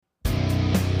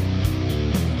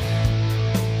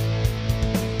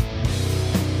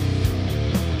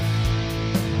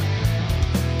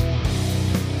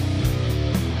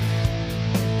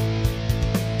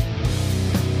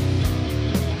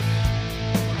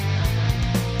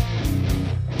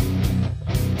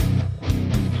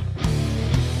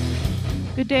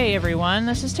day, everyone.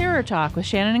 This is Terror Talk with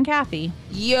Shannon and Kathy.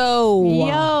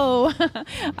 Yo!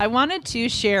 I wanted to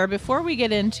share, before we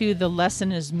get into The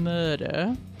Lesson is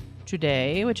Murder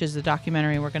today, which is the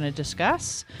documentary we're going to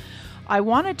discuss, I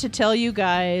wanted to tell you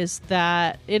guys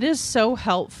that it is so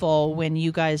helpful when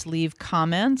you guys leave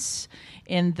comments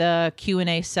in the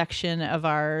Q&A section of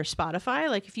our Spotify.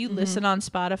 Like if you listen on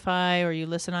Spotify or you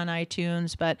listen on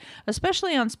iTunes, but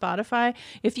especially on Spotify,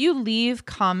 if you leave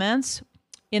comments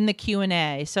in the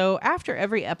Q&A. So after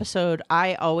every episode,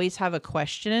 I always have a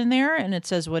question in there and it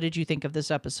says, what did you think of this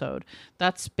episode?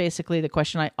 That's basically the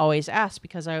question I always ask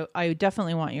because I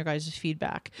definitely want your guys'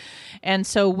 feedback. And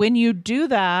so when you do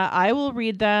that, I will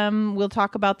read them. We'll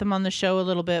talk about them on the show a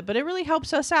little bit, but it really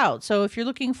helps us out. So if you're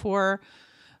looking for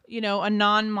a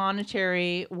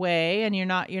non-monetary way and you're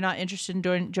not interested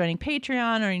in joining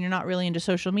Patreon, or you're not really into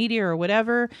social media or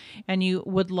whatever, and you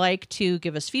would like to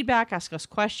give us feedback, ask us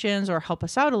questions, or help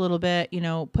us out a little bit,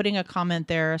 putting a comment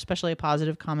there, especially a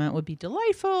positive comment, would be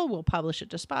delightful. We'll publish it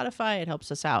to Spotify. It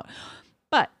helps us out.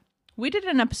 But we did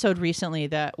an episode recently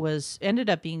that ended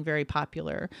up being very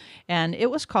popular, and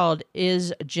it was called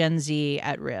Is Gen Z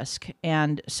at Risk?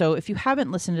 And so if you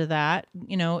haven't listened to that,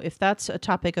 if that's a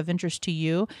topic of interest to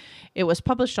you, it was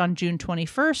published on June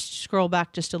 21st. Scroll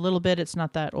back just a little bit. It's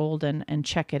not that old, and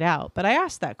check it out. But I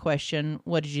asked that question,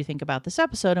 what did you think about this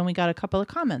episode? And we got a couple of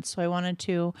comments. So I wanted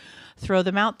to throw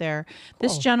them out there. Cool.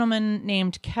 This gentleman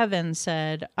named Kevin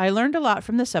said, I learned a lot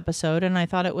from this episode, and I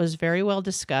thought it was very well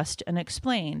discussed and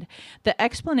explained. The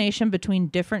explanation between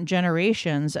different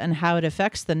generations and how it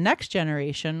affects the next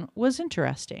generation was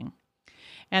interesting.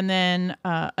 And then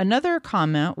another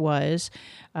comment was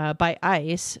by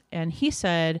Ice, and he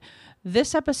said,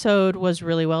 this episode was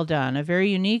really well done. A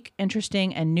very unique,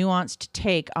 interesting, and nuanced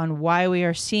take on why we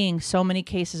are seeing so many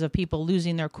cases of people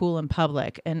losing their cool in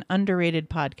public. An underrated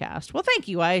podcast. Well, thank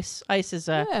you, Ice. Ice is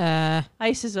a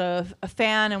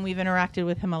fan, and we've interacted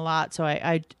with him a lot. So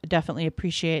I definitely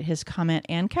appreciate his comment,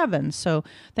 and Kevin's. So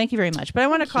thank you very much. But I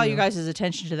want to call you guys'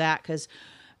 attention to that because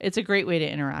it's a great way to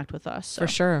interact with us. So. For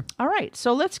sure. All right.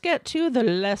 So let's get to The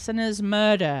Lesson is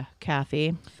Murder,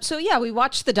 Kathy. So yeah, we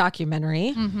watched the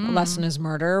documentary, The Lesson is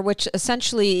Murder, which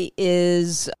essentially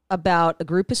is about a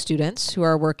group of students who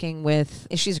are working with,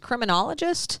 she's a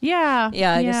criminologist? Yeah.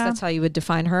 Yeah, I guess that's how you would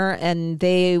define her. And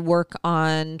they work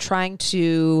on trying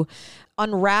to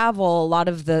unravel a lot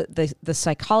of the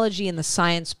psychology and the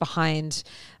science behind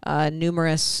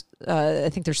numerous I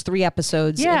think there's 3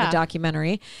 episodes in the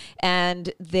documentary,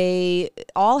 and they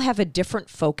all have a different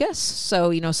focus.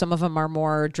 So, some of them are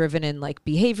more driven in like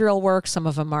behavioral work. Some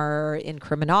of them are in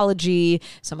criminology.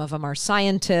 Some of them are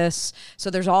scientists.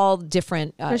 So there's all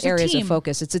different areas of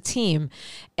focus. It's a team.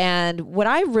 And what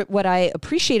I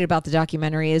appreciated about the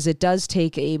documentary is it does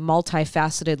take a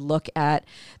multifaceted look at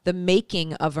the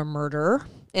making of a murder,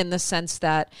 in the sense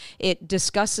that it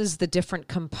discusses the different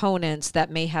components that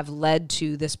may have led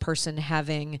to this person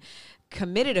having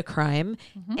committed a crime,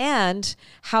 and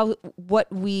how what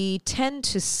we tend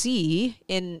to see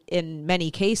in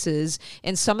many cases,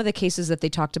 in some of the cases that they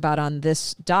talked about on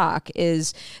this doc,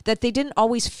 is that they didn't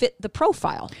always fit the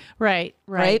profile. Right.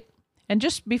 And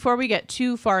just before we get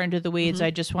too far into the weeds,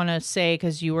 I just want to say,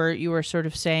 because you were sort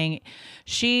of saying,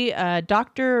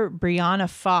 Dr. Brianna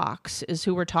Fox is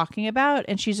who we're talking about,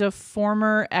 and she's a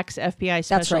former ex-FBI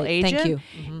special agent. Thank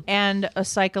you. And a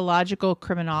psychological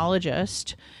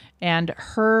criminologist. And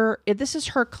this is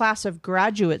her class of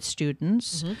graduate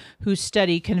students who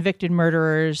study convicted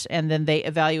murderers, and then they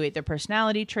evaluate their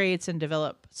personality traits and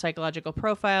develop psychological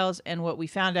profiles. And what we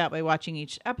found out by watching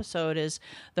each episode is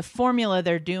the formula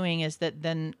they're doing is that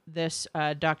then this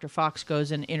Dr. Fox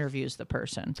goes and interviews the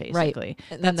person, basically. Right.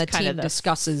 And then the team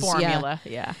discusses formula.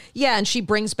 Yeah, and she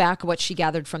brings back what she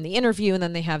gathered from the interview, and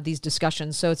then they have these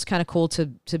discussions. So it's kind of cool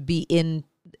to be in.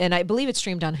 And I believe it's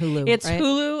streamed on Hulu. It's right?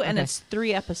 Hulu, and it's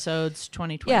 3 episodes,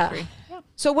 2023. Yeah.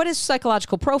 So what is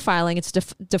psychological profiling? It's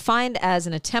defined as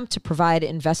an attempt to provide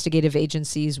investigative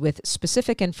agencies with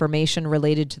specific information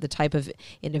related to the type of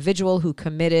individual who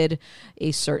committed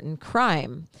a certain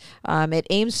crime. It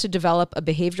aims to develop a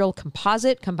behavioral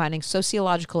composite combining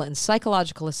sociological and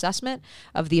psychological assessment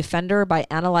of the offender by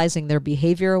analyzing their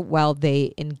behavior while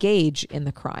they engage in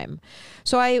the crime.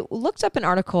 So I looked up an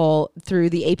article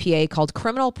through the APA called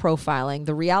Criminal Profiling,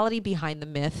 the Reality Behind the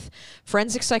Myth.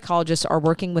 Forensic psychologists are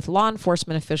working with law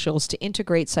enforcement officials to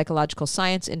integrate psychological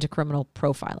science into criminal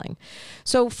profiling.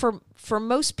 So for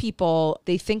most people,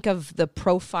 they think of the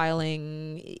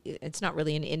profiling, it's not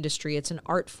really an industry, it's an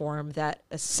art form that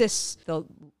assists the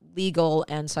legal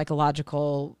and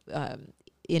psychological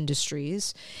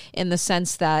industries, in the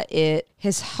sense that it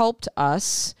has helped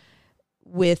us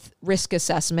with risk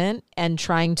assessment and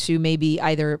trying to maybe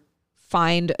either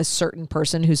find a certain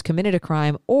person who's committed a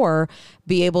crime or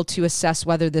be able to assess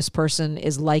whether this person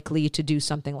is likely to do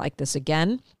something like this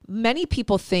again. Many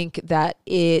people think that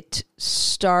it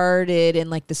started in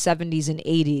like the 70s and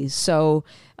 80s. So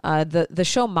the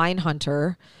show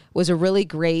Mindhunter was a really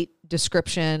great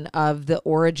description of the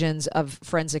origins of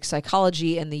forensic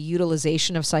psychology and the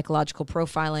utilization of psychological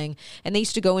profiling. And they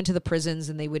used to go into the prisons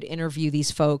and they would interview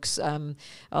these folks,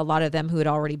 a lot of them who had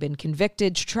already been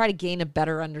convicted, to try to gain a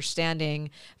better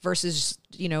understanding versus,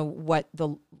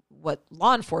 what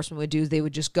law enforcement would do is they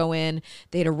would just go in,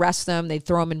 they'd arrest them, they'd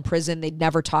throw them in prison, they'd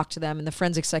never talk to them. And the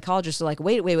forensic psychologists are like,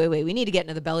 wait, we need to get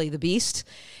into the belly of the beast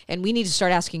and we need to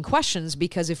start asking questions,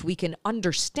 because if we can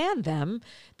understand them,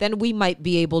 then we might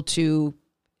be able to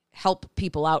help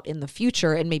people out in the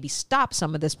future and maybe stop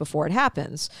some of this before it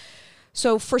happens.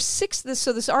 So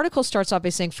this article starts off by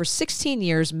saying, for 16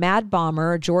 years, Mad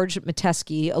Bomber George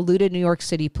Metesky eluded New York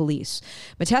City police.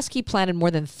 Metesky planted more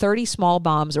than 30 small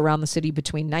bombs around the city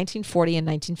between 1940 and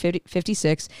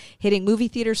 1956, hitting movie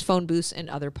theaters, phone booths, and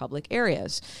other public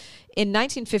areas. In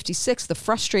 1956, the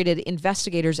frustrated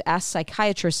investigators asked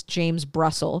psychiatrist James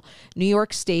Brussel, New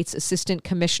York State's Assistant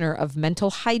Commissioner of Mental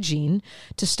Hygiene,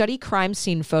 to study crime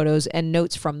scene photos and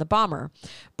notes from the bomber.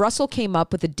 Brussel came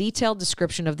up with a detailed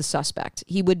description of the suspect.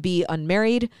 He would be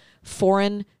unmarried,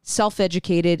 foreign,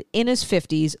 self-educated, in his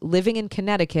 50s, living in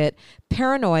Connecticut,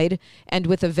 paranoid, and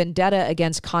with a vendetta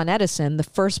against Con Edison. The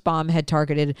first bomb had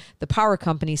targeted the power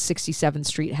company's 67th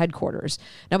Street headquarters.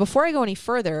 Now, before I go any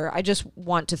further, I just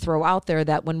want to throw out there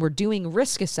that when we're doing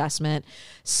risk assessment,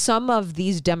 some of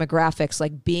these demographics,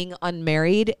 like being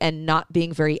unmarried and not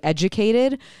being very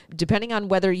educated, depending on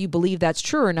whether you believe that's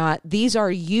true or not, these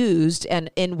are used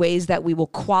and in ways that we will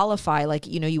qualify, like,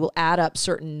 you will add up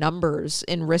certain numbers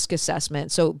in risk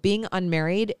assessment. So being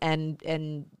unmarried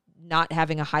and not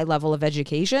having a high level of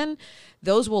education,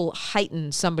 those will heighten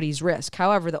somebody's risk.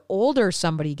 However, the older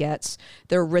somebody gets,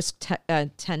 their risk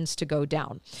tends to go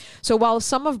down. So while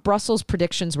some of Brussel's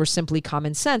predictions were simply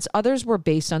common sense, others were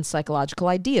based on psychological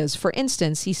ideas. For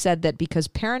instance, he said that because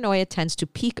paranoia tends to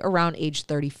peak around age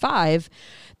 35,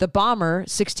 the bomber,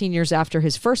 16 years after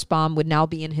his first bomb, would now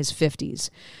be in his 50s.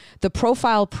 The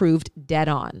profile proved dead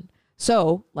on.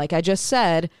 So, like I just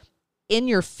said, in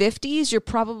your 50s, you're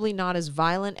probably not as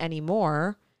violent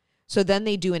anymore. So then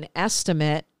they do an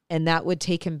estimate, and that would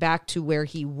take him back to where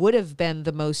he would have been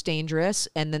the most dangerous,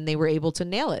 and then they were able to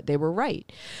nail it. They were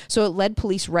right. So it led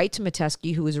police right to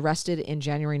Metesky, who was arrested in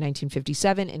January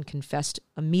 1957 and confessed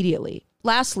immediately.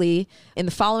 Lastly, in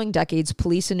the following decades,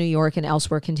 police in New York and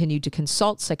elsewhere continued to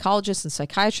consult psychologists and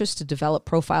psychiatrists to develop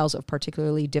profiles of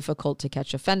particularly difficult to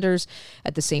catch offenders.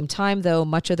 At the same time, though,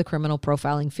 much of the criminal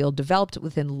profiling field developed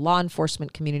within law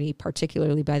enforcement community,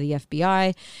 particularly by the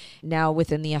FBI. Now,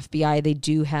 within the FBI, they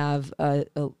do have a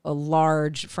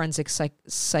large forensic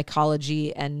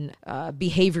psychology and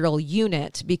behavioral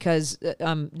unit because,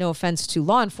 no offense to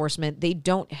law enforcement, they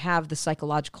don't have the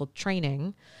psychological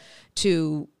training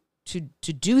to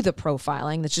do the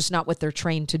profiling. That's just not what they're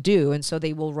trained to do. And so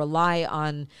they will rely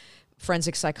on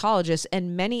forensic psychologists,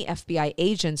 and many FBI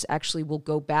agents actually will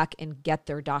go back and get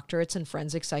their doctorates in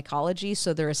forensic psychology.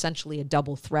 So they're essentially a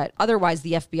double threat. Otherwise,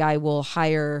 the FBI will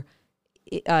hire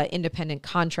independent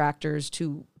contractors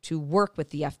to work with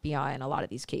the FBI in a lot of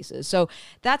these cases. So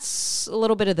that's a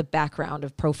little bit of the background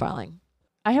of profiling.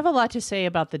 I have a lot to say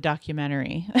about the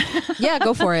documentary. Yeah,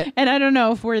 go for it. And I don't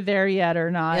know if we're there yet or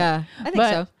not. Yeah, I think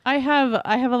so. I have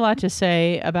a lot to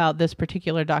say about this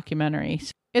particular documentary.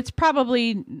 It's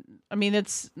probably,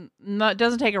 it's not,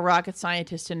 doesn't take a rocket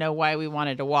scientist to know why we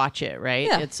wanted to watch it, right?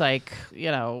 Yeah. It's like,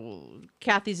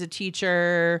 Kathy's a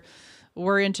teacher.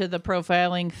 We're into the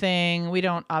profiling thing. We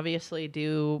don't obviously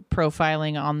do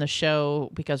profiling on the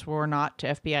show because we're not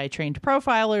FBI trained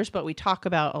profilers, but we talk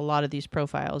about a lot of these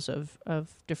profiles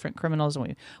of different criminals, and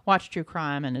we watch true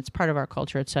crime, and it's part of our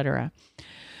culture, etc.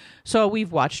 So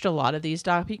we've watched a lot of these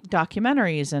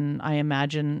documentaries, and I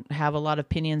imagine have a lot of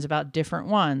opinions about different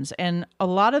ones. And a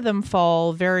lot of them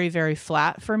fall very, very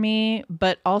flat for me,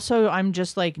 but also I'm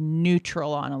just like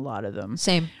neutral on a lot of them.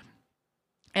 Same.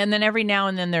 And then every now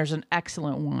and then there's an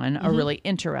excellent one, a really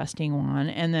interesting one.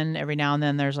 And then every now and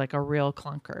then there's like a real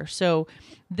clunker. So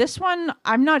this one,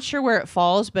 I'm not sure where it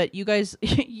falls, but you guys,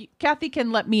 Kathy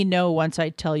can let me know once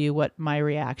I tell you what my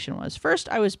reaction was. First,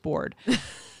 I was bored.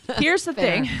 Here's the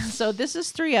thing. So this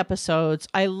is 3 episodes.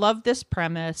 I love this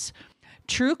premise.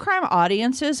 True crime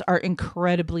audiences are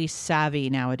incredibly savvy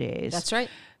nowadays. That's right.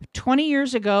 20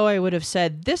 years ago, I would have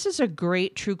said, this is a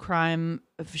great true crime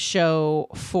show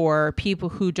for people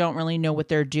who don't really know what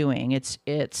they're doing. It's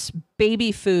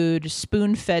baby food,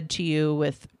 spoon-fed to you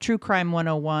with True Crime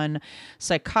 101,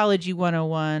 Psychology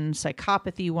 101,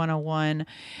 Psychopathy 101,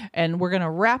 and we're going to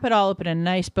wrap it all up in a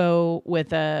nice bow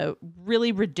with a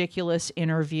really ridiculous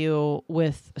interview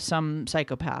with some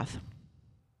psychopath.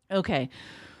 Okay.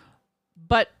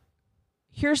 But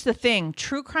here's the thing.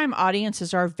 True crime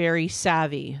audiences are very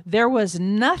savvy. There was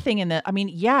nothing in that. I mean,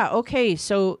 yeah, okay,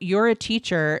 so you're a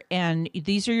teacher and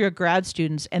these are your grad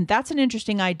students, and that's an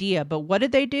interesting idea. But what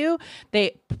did they do?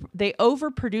 They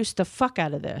overproduced the fuck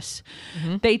out of this.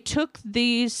 Mm-hmm. They took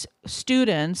these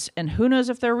students, and who knows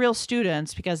if they're real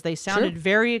students because they sounded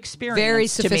very experienced, very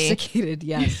sophisticated,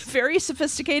 yes. Very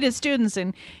sophisticated students.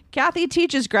 And Kathy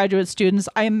teaches graduate students.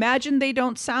 I imagine they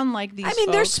don't sound like these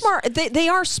folks. They're smart. They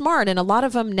are smart. And a lot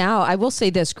of them now, I will say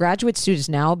this, graduate students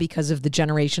now, because of the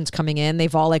generations coming in,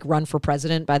 they've all like run for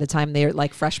president by the time they're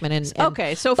like freshmen.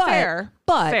 Okay, so fair.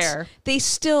 But they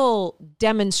still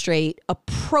demonstrate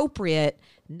appropriate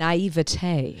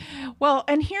naivete. Well,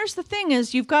 and here's the thing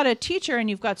is you've got a teacher and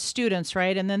you've got students,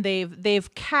 right? And then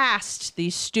they've cast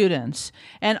these students,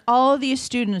 and all of these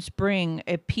students bring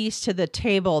a piece to the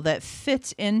table that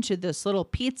fits into this little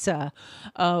pizza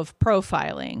of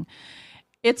profiling.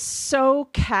 It's so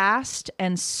cast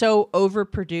and so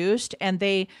overproduced, and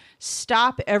they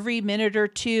stop every minute or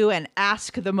two and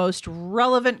ask the most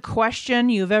relevant question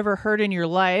you've ever heard in your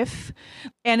life.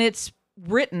 And it's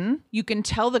written. You can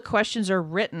tell the questions are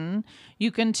written. You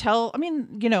can tell, I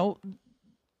mean,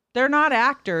 they're not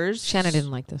actors. Shannon didn't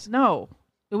like this. No.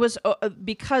 It was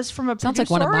because from a sounds like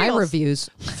one of my reviews.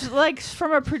 Like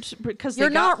because you're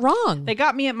not wrong. They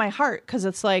got me at my heart because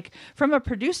it's like from a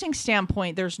producing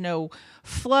standpoint, there's no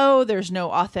flow, there's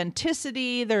no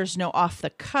authenticity, there's no off the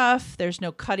cuff, there's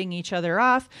no cutting each other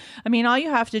off. I mean, all you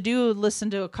have to do is listen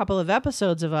to a couple of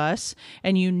episodes of us,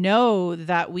 and you know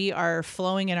that we are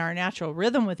flowing in our natural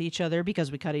rhythm with each other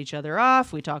because we cut each other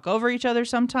off, we talk over each other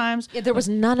sometimes. Yeah, there was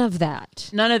none of that.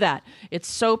 None of that. It's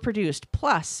so produced.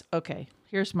 Plus, okay.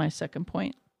 Here's my second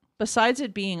point. Besides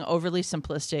it being overly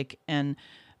simplistic and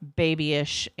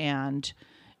babyish, and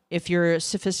if you're a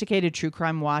sophisticated true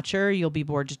crime watcher, you'll be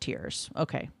bored to tears.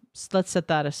 Okay, so let's set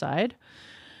that aside.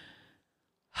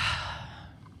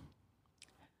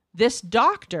 This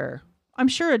doctor, I'm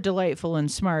sure a delightful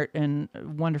and smart and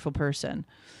wonderful person,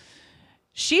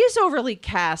 she's overly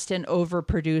cast and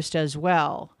overproduced as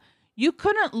well. You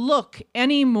couldn't look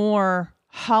any more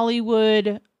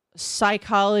Hollywood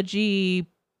psychology.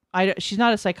 She's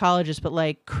not a psychologist, but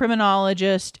like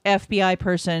criminologist, FBI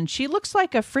person. She looks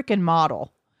like a freaking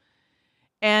model.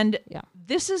 And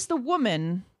This is the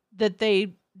woman that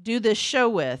they do this show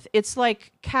with. It's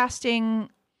like casting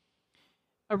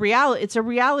it's a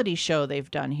reality show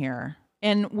they've done here.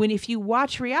 And if you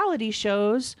watch reality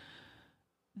shows,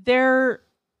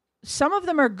 some of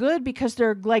them are good because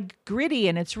they're like gritty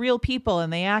and it's real people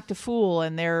and they act a fool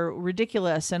and they're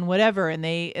ridiculous and whatever, and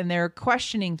they're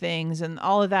questioning things and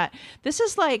all of that. This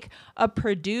is like a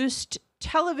produced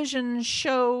television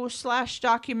show /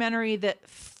 documentary that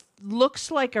looks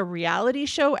like a reality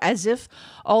show, as if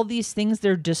all these things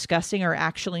they're discussing are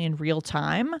actually in real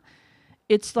time.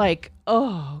 It's like,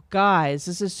 oh guys,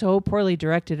 this is so poorly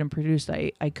directed and produced.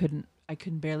 I couldn't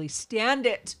barely stand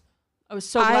it. I was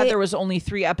so glad there was only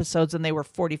 3 episodes and they were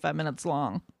 45 minutes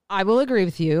long. I will agree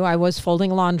with you. I was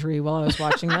folding laundry while I was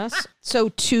watching this. So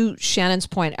to Shannon's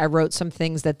point, I wrote some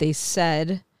things that they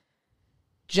said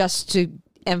just to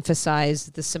emphasize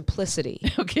the simplicity.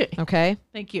 Okay?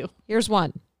 Thank you. Here's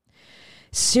one.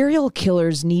 Serial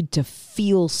killers need to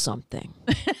feel something.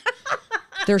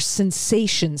 They're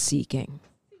sensation seeking.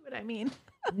 See what I mean?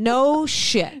 No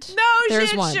shit.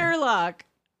 There's one. Sherlock.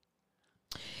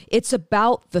 It's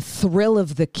about the thrill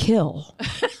of the kill.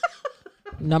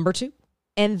 Number 2.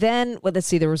 And then, let's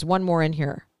see, there was one more in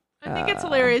here. I think it's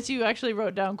hilarious you actually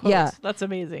wrote down quotes. Yeah. That's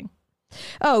amazing.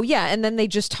 Oh, yeah. And then they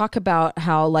just talk about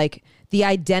how, like, the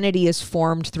identity is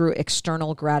formed through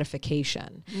external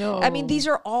gratification. No. I mean, these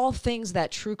are all things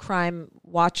that true crime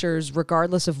watchers,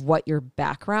 regardless of what your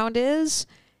background is,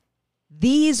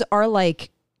 these are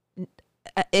like,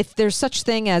 if there's such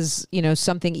thing as,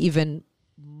 something even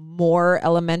more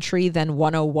elementary than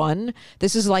 101,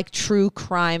 this is like true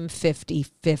crime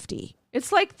 50-50.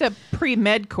 It's like the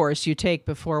pre-med course you take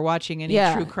before watching any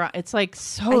true crime. It's like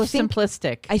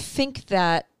simplistic. I think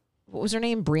that, what was her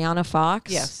name? Brianna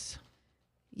Fox?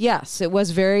 Yes, it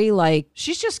was very like...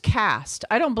 She's just cast.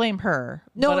 I don't blame her.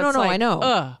 No, I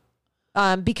know.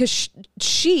 Because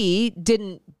she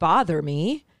didn't bother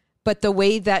me, but the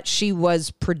way that she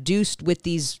was produced with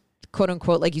these quote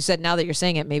unquote, like you said, now that you're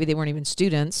saying it, maybe they weren't even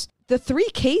students. The 3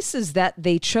 cases that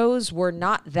they chose were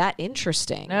not that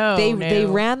interesting. They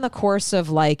ran the course of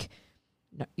like,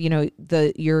 you know,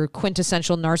 your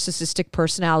quintessential narcissistic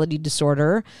personality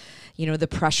disorder, you know, the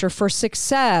pressure for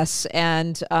success.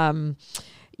 And,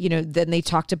 you know, then they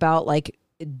talked about like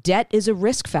debt is a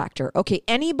risk factor. Okay.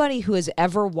 Anybody who has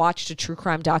ever watched a true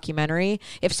crime documentary,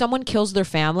 if someone kills their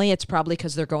family, it's probably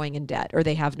because they're going in debt or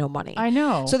they have no money. I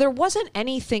know. So there wasn't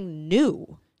anything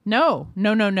new. No.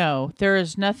 There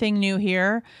is nothing new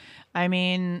here. I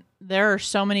mean, there are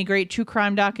so many great true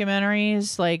crime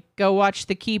documentaries. Like, go watch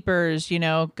The Keepers, you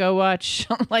know, go watch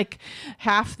like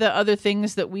half the other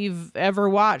things that we've ever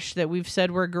watched that we've said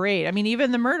were great. I mean,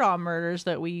 even the Murdaugh murders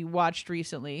that we watched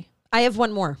recently. I have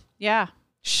one more. Yeah.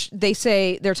 They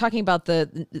say, they're talking about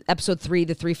the episode 3,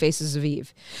 The 3 Faces of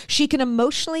Eve. She can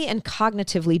emotionally and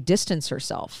cognitively distance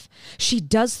herself. She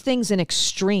does things in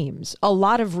extremes. A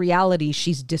lot of reality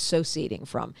she's dissociating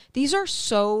from. These are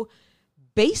so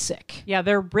basic. Yeah,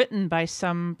 they're written by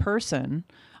some person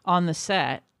on the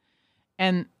set,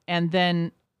 and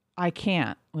then I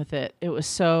can't with it. It was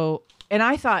so, and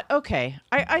I thought, okay,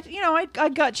 I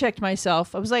gut checked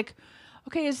myself. I was like,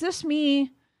 okay, is this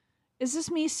me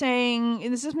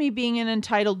being an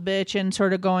entitled bitch and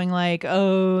sort of going like,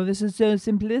 oh, this is so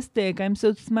simplistic, I'm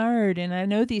so smart and I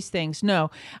know these things?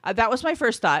 No, that was my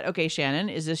first thought. Okay, Shannon,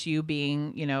 is this you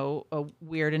being, you know, a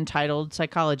weird entitled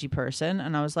psychology person?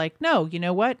 And I was like, no, you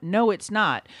know what? No, it's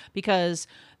not, because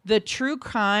the true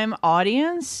crime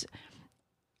audience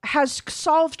has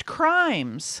solved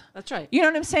crimes. That's right. You know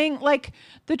what I'm saying? Like,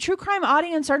 the true crime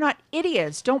audience are not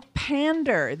idiots. Don't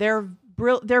pander.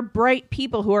 They're bright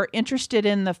people who are interested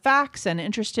in the facts and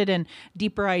interested in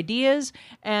deeper ideas.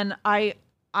 And I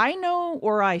know,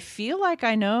 or I feel like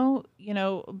I know, you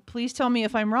know, please tell me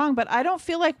if I'm wrong, but I don't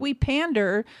feel like we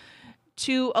pander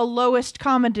to a lowest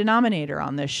common denominator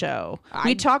on this show.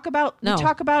 We talk about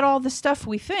all the stuff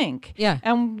we think. Yeah.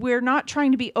 And we're not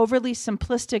trying to be overly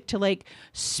simplistic to like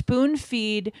spoon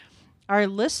feed our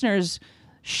listeners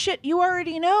shit you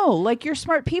already know. Like, you're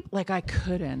smart people. Like, I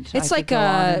couldn't. It's like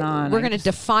we're going to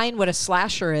define what a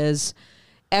slasher is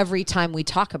every time we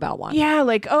talk about one. Yeah,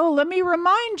 like, oh, let me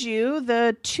remind you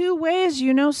the 2 ways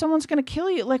you know someone's going to kill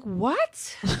you. Like,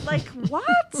 what? Like,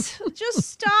 what? Just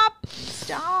stop.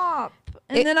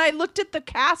 And then I looked at the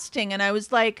casting and I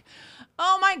was like,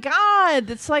 oh my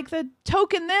God, it's like the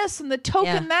token this and the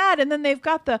token that. And then they've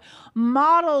got the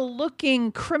model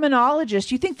looking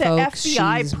criminologist. You think the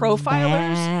FBI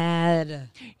profilers, bad.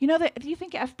 You know, do you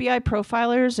think FBI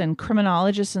profilers and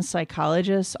criminologists and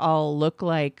psychologists all look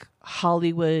like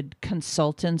Hollywood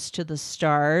consultants to the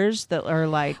stars that are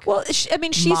like, well, I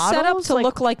mean, she's set up to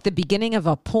look like the beginning of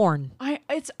a porn.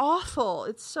 It's awful.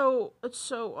 It's so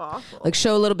awful. Like,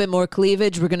 show a little bit more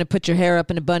cleavage. We're going to put your hair up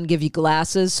in a bun, give you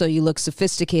glasses so you look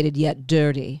sophisticated yet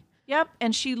dirty. Yep.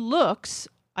 And she looks,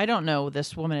 I don't know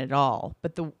this woman at all,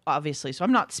 but obviously, so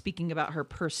I'm not speaking about her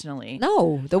personally.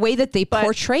 No, the way that they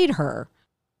portrayed her.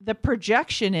 The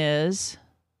projection is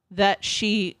that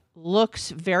she looks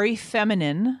very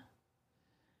feminine.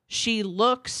 She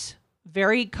looks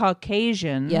very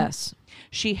Caucasian. Yes.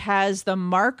 She has the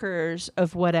markers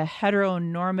of what a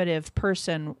heteronormative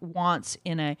person wants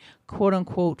in a quote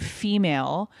unquote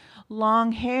female.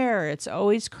 Long hair. It's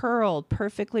always curled,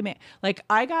 perfectly made. Like,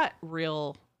 I got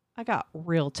real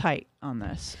tight on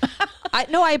this.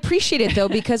 I appreciate it though,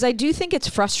 because I do think it's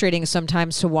frustrating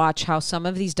sometimes to watch how some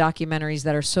of these documentaries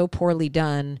that are so poorly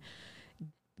done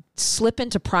slip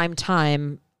into prime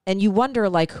time, and you wonder,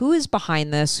 like, who is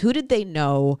behind this? Who did they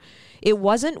know? It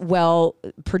wasn't well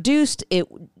produced. It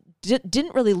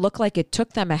didn't really look like it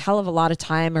took them a hell of a lot of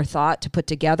time or thought to put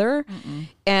together. Mm-mm.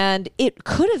 And it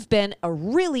could have been a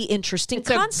really interesting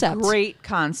concept. A great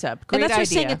concept. Great idea. And that's what I was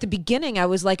saying at the beginning. I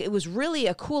was like, it was really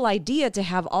a cool idea to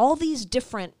have all these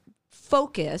different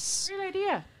focus. Great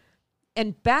idea.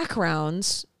 And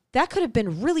backgrounds. That could have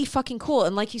been really fucking cool.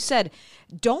 And like you said,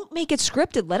 don't make it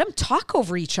scripted. Let them talk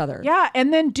over each other. Yeah,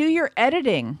 and then do your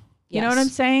editing. You know what I'm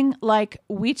saying? Like,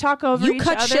 we talk over each other. You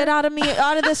cut shit out of me,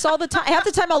 out of this all the time. Half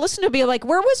the time I'll listen to it and be like,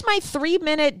 where was my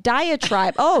 3-minute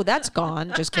diatribe? Oh, that's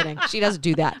gone. Just kidding. She doesn't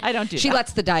do that. I don't do that. She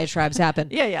lets the diatribes happen.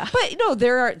 Yeah. But no,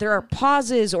 there are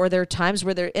pauses, or there are times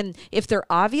where and if they're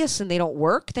obvious and they don't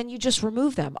work, then you just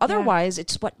remove them. Otherwise,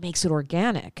 it's what makes it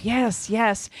organic. Yes.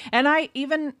 And I,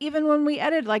 even when we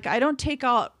edit, like, I don't take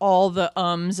out all the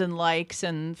ums and likes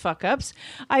and fuck ups.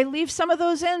 I leave some of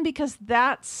those in because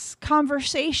that's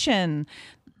conversation.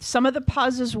 Some of the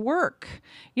pauses work,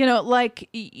 you know, like,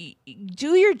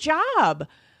 do your job,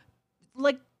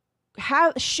 like,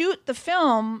 shoot the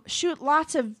film, shoot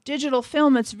lots of digital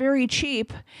film that's very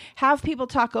cheap, have people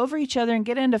talk over each other and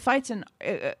get into fights, and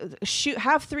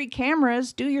have 3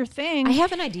 cameras, do your thing. I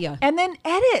have an idea. And then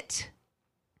edit.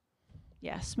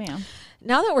 Yes, ma'am.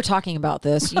 Now that we're talking about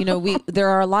this, there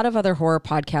are a lot of other horror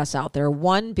podcasts out there.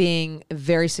 One being a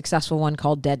very successful one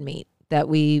called Dead Meat that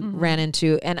we ran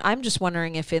into. And I'm just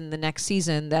wondering if in the next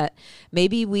season that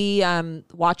maybe we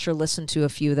watch or listen to a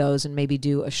few of those and maybe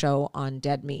do a show on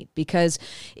Dead Meat, because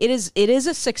it is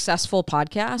a successful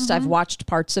podcast. I've watched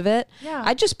parts of it. Yeah.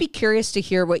 I'd just be curious to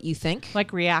hear what you think.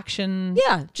 Like reaction.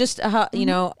 Yeah, just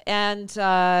and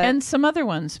some other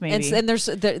ones maybe. And there's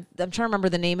I'm trying to remember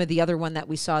the name of the other one that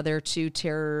we saw there too.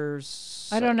 Terrors.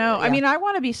 I don't know. Yeah. I mean, I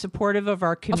want to be supportive of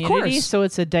our community, so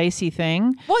it's a dicey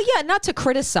thing. Well, yeah, not to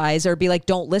criticize or be like,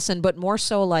 don't listen, but more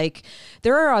so like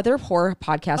there are other horror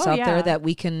podcasts out there that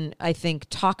we can, I think,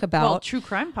 talk about. Well, true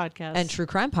crime podcasts. And true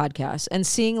crime podcasts. And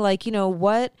seeing like,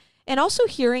 what, and also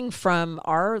hearing from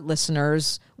our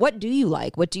listeners, what do you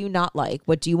like? What do you not like?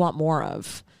 What do you want more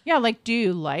of? Yeah, like, do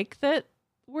you like that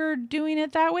we're doing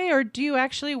it that way? Or do you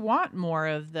actually want more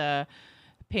of the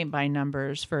paint by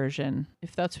numbers version,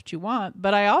 if that's what you want?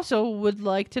 But I also would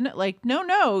like to know, like,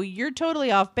 no, you're totally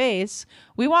off base.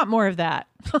 We want more of that.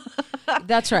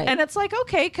 That's right. And it's like,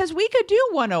 okay, because we could do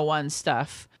 101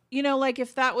 stuff. Like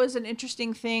if that was an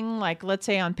interesting thing, like let's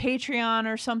say on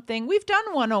Patreon or something, we've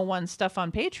done 101 stuff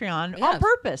on Patreon on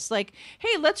purpose. Like,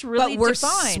 hey, let's really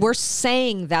define. We're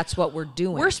saying that's what we're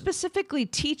doing. We're specifically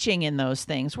teaching in those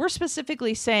things. We're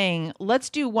specifically saying, let's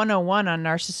do 101 on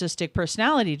narcissistic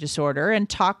personality disorder and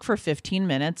talk for 15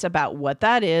 minutes about what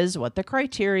that is, what the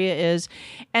criteria is.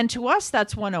 And to us,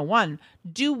 that's 101.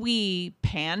 Do we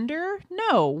pander?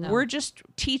 No. We're just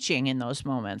teaching in those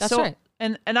moments. That's right.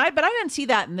 But I didn't see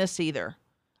that in this either.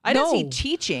 I didn't see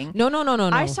teaching. No.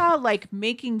 I saw like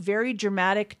making very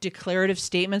dramatic declarative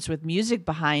statements with music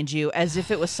behind you as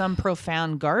if it was some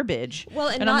profound garbage. Well,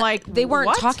 and I'm like, they weren't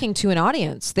what? talking to an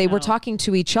audience. They were talking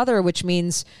to each other, which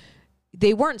means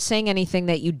they weren't saying anything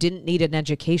that you didn't need an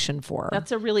education for.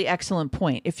 That's a really excellent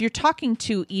point. If you're talking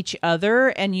to each other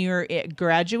and you're a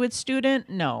graduate student,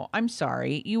 no, I'm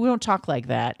sorry. You don't talk like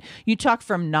that. You talk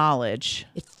from knowledge.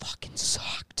 It fucking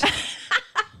sucked.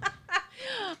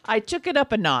 I took it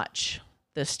up a notch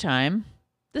this time.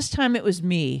 This time it was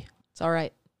me. It's all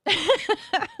right.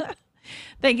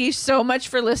 Thank you so much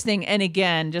for listening. And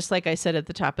again, just like I said at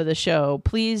the top of the show,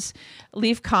 please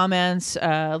leave comments,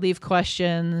 leave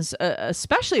questions,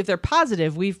 especially if they're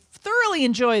positive. We thoroughly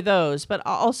enjoy those. But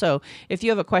also, if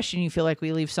you have a question, you feel like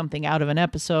we leave something out of an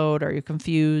episode, or you're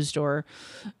confused, or,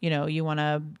 you want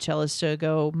to tell us to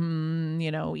go,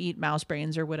 eat mouse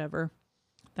brains or whatever.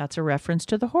 That's a reference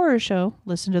to the horror show.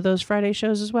 Listen to those Friday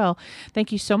shows as well.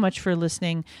 Thank you so much for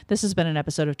listening. This has been an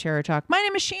episode of Terror Talk. My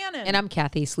name is Shannon. And I'm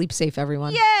Kathy. Sleep safe,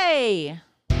 everyone. Yay!